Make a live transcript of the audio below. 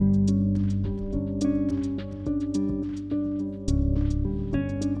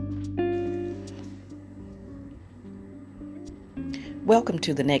Welcome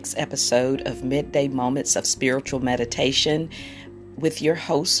to the next episode of Midday Moments of Spiritual Meditation with your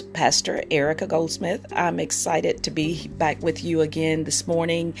host, Pastor Erica Goldsmith. I'm excited to be back with you again this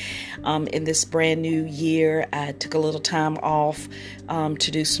morning in this brand new year. I took a little time off to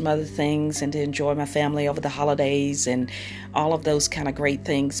do some other things and to enjoy my family over the holidays and all of those kind of great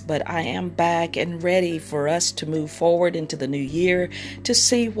things. But I am back and ready for us to move forward into the new year to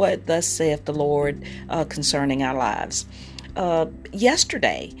see what thus saith the Lord concerning our lives.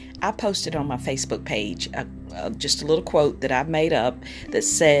 Yesterday, I posted on my Facebook page just a little quote that I've made up that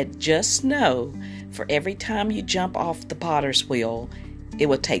said, just know for every time you jump off the potter's wheel, it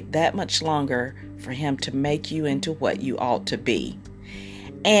will take that much longer for him to make you into what you ought to be.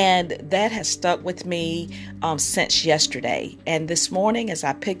 And that has stuck with me since yesterday. And this morning, as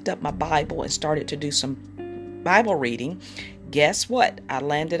I picked up my Bible and started to do some Bible reading, guess what? I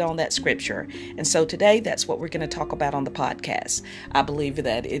landed on that scripture. And so today, that's what we're going to talk about on the podcast. I believe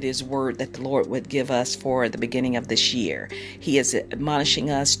that it is a word that the Lord would give us for the beginning of this year. He is admonishing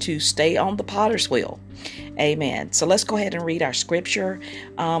us to stay on the potter's wheel. Amen. So let's go ahead and read our scripture.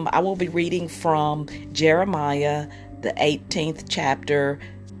 I will be reading from Jeremiah, the 18th chapter,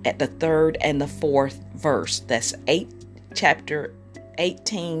 at the 3rd and the 4th verse. That's chapter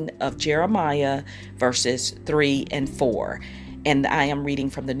 18 of Jeremiah, verses 3 and 4. And I am reading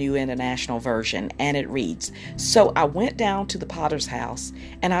from the New International Version, and it reads, So I went down to the potter's house,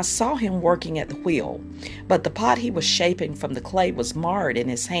 and I saw him working at the wheel. But the pot he was shaping from the clay was marred in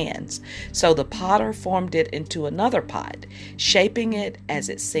his hands. So the potter formed it into another pot, shaping it as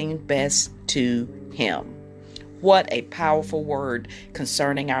it seemed best to him. What a powerful word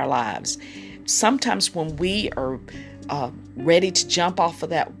concerning our lives. Sometimes when we are ready to jump off of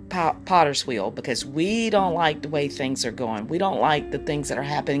that potter's wheel because we don't like the way things are going. We don't like the things that are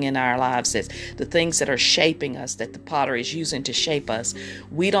happening in our lives, the things that are shaping us, that the potter is using to shape us.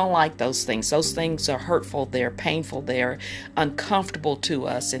 We don't like those things. Those things are hurtful. They're painful. They're uncomfortable to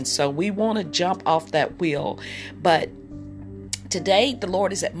us. And so we want to jump off that wheel. But today, the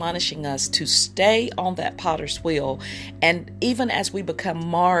Lord is admonishing us to stay on that potter's wheel. And even as we become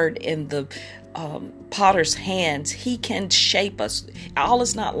marred in the potter's hands, he can shape us. All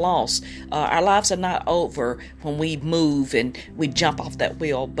is not lost. Our lives are not over when we move and we jump off that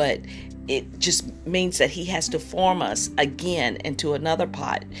wheel, but it just means that he has to form us again into another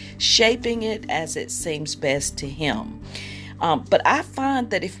pot, shaping it as it seems best to him. But I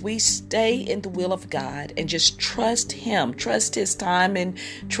find that if we stay in the will of God and just trust him, trust his time and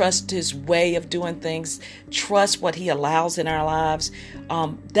trust his way of doing things, trust what he allows in our lives,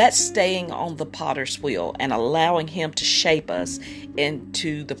 that's staying on the potter's wheel and allowing him to shape us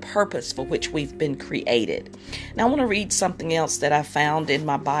into the purpose for which we've been created. Now I want to read something else that I found in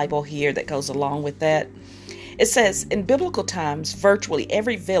my Bible here that goes along with that. It says, in biblical times, virtually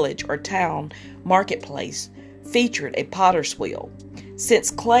every village or town marketplace featured a potter's wheel.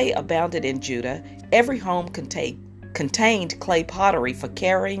 Since clay abounded in Judah, every home contained clay pottery for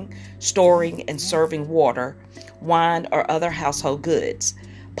carrying, storing, and serving water, wine, or other household goods.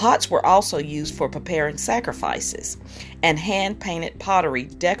 Pots were also used for preparing sacrifices, and hand-painted pottery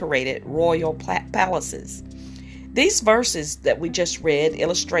decorated royal palaces. These verses that we just read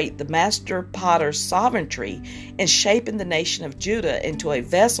illustrate the master potter's sovereignty in shaping the nation of Judah into a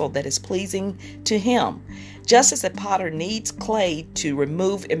vessel that is pleasing to him. Just as a potter needs clay to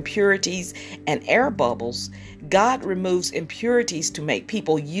remove impurities and air bubbles, God removes impurities to make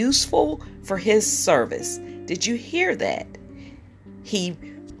people useful for his service. Did you hear that? He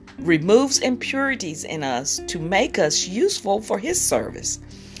removes impurities in us to make us useful for his service.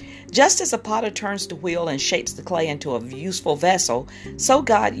 Just as a potter turns the wheel and shapes the clay into a useful vessel, so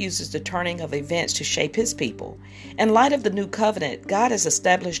God uses the turning of events to shape his people. In light of the new covenant God has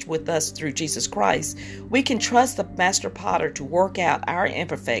established with us through Jesus Christ, we can trust the master potter to work out our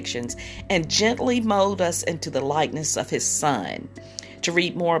imperfections and gently mold us into the likeness of his Son. To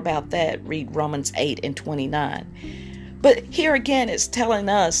read more about that, read Romans 8 and 29. But here again, it's telling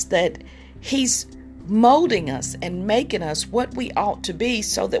us that he's molding us and making us what we ought to be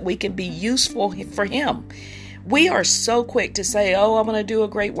so that we can be useful for him. We are so quick to say, oh, I want to do a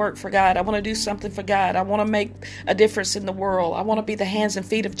great work for God. I want to do something for God. I want to make a difference in the world. I want to be the hands and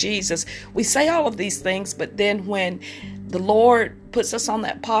feet of Jesus. We say all of these things, but then when the Lord puts us on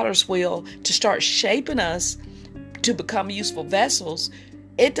that potter's wheel to start shaping us to become useful vessels,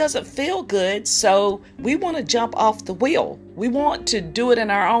 it doesn't feel good. So we want to jump off the wheel. We want to do it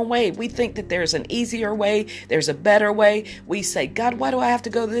in our own way. We think that there's an easier way. There's a better way. We say, God, why do I have to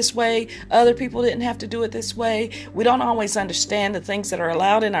go this way? Other people didn't have to do it this way. We don't always understand the things that are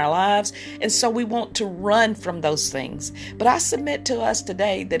allowed in our lives. And so we want to run from those things. But I submit to us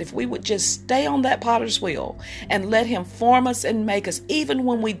today that if we would just stay on that potter's wheel and let him form us and make us, even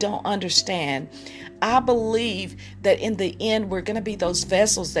when we don't understand, I believe that in the end, we're going to be those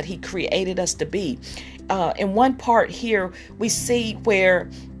vessels that he created us to be. In one part here, we see where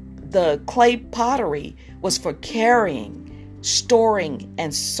the clay pottery was for carrying, storing,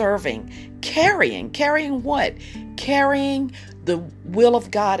 and serving. Carrying what? Carrying the will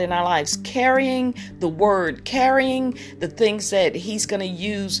of God in our lives, carrying the word, carrying the things that he's going to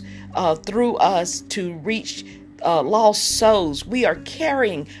use through us to reach lost souls. We are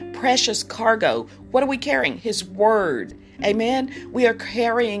carrying precious cargo. What are we carrying? His word. Amen. We are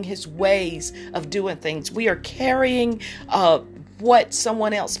carrying his ways of doing things. We are carrying what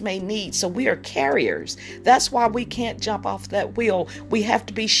someone else may need. So we are carriers. That's why we can't jump off that wheel. We have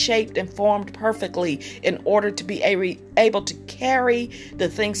to be shaped and formed perfectly in order to be able to carry the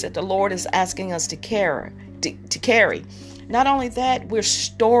things that the Lord is asking us to carry. Not only that, we're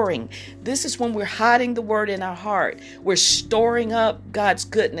storing. This is when we're hiding the word in our heart. We're storing up God's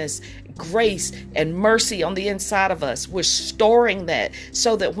goodness, grace, and mercy on the inside of us. We're storing that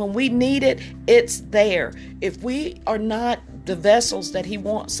so that when we need it, it's there. If we are not the vessels that he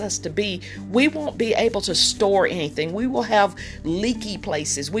wants us to be, we won't be able to store anything. We will have leaky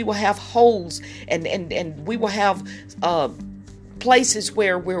places. We will have holes and we will have places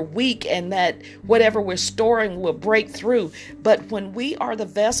where we're weak and that whatever we're storing will break through. But when we are the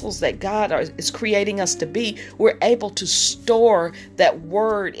vessels that God is creating us to be, we're able to store that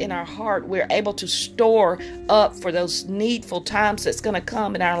word in our heart. We're able to store up for those needful times that's going to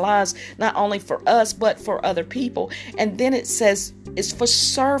come in our lives, not only for us, but for other people. And then it says it's for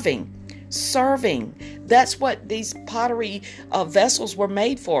serving. That's what these pottery vessels were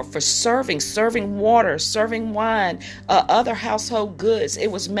made for serving water, serving wine, other household goods. It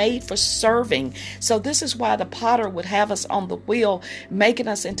was made for serving. So this is why the potter would have us on the wheel, making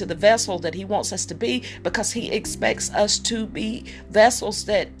us into the vessel that he wants us to be, because he expects us to be vessels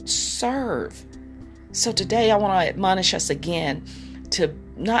that serve. So today I want to admonish us again to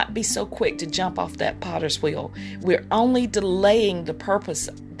not be so quick to jump off that potter's wheel. We're only delaying the purpose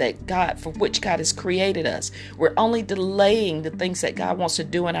for which God has created us. We're only delaying the things that God wants to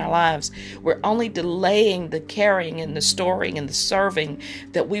do in our lives. We're only delaying the carrying and the storing and the serving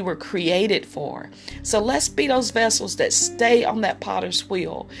that we were created for. So let's be those vessels that stay on that potter's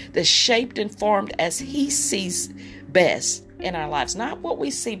wheel, that's shaped and formed as he sees best in our lives. Not what we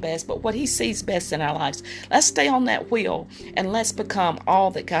see best, but what he sees best in our lives. Let's stay on that wheel and let's become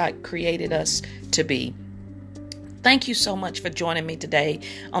all that God created us to be. Thank you so much for joining me today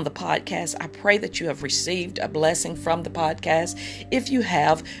on the podcast. I pray that you have received a blessing from the podcast. If you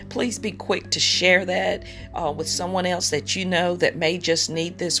have, please be quick to share that with someone else that you know that may just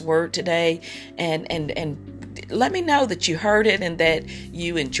need this word today, and let me know that you heard it and that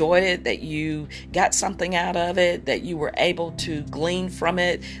you enjoyed it, that you got something out of it, that you were able to glean from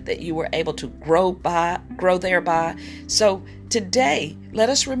it, that you were able to grow thereby. So today, let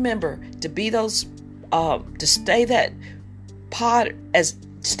us remember to be those to stay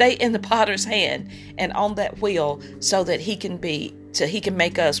stay in the potter's hand and on that wheel, so that he can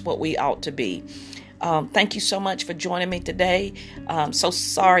make us what we ought to be. Thank you so much for joining me today. I'm so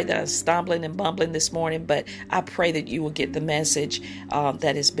sorry that I'm stumbling and bumbling this morning, but I pray that you will get the message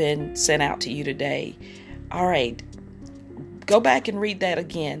that has been sent out to you today. All right. Go back and read that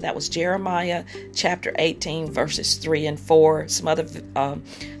again. That was Jeremiah chapter 18, verses 3 and 4. Some other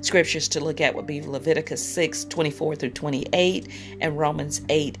scriptures to look at would be Leviticus 6, 24 through 28, and Romans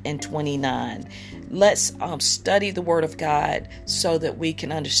 8 and 29. Let's study the Word of God so that we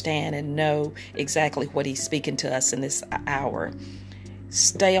can understand and know exactly what He's speaking to us in this hour.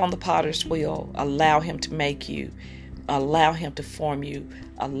 Stay on the potter's wheel. Allow Him to make you. Allow Him to form you.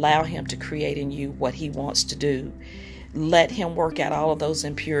 Allow Him to create in you what He wants to do. Let Him work out all of those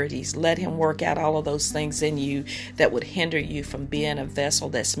impurities. Let Him work out all of those things in you that would hinder you from being a vessel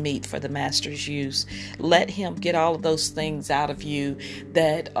that's meet for the Master's use. Let Him get all of those things out of you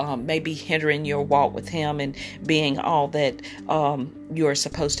that may be hindering your walk with Him and being all that you are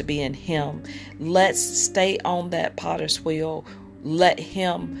supposed to be in Him. Let's stay on that potter's wheel. Let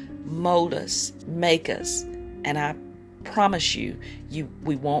Him mold us, make us. And I promise you,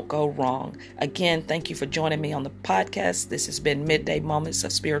 we won't go wrong. Again, thank you for joining me on the podcast. This has been Midday Moments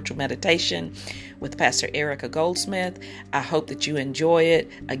of Spiritual Meditation with Pastor Erica Goldsmith. I hope that you enjoy it.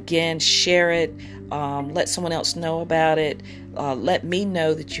 Again, share it. Let someone else know about it. Let me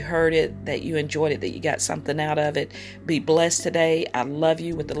know that you heard it, that you enjoyed it, that you got something out of it. Be blessed today. I love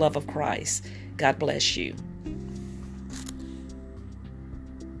you with the love of Christ. God bless you.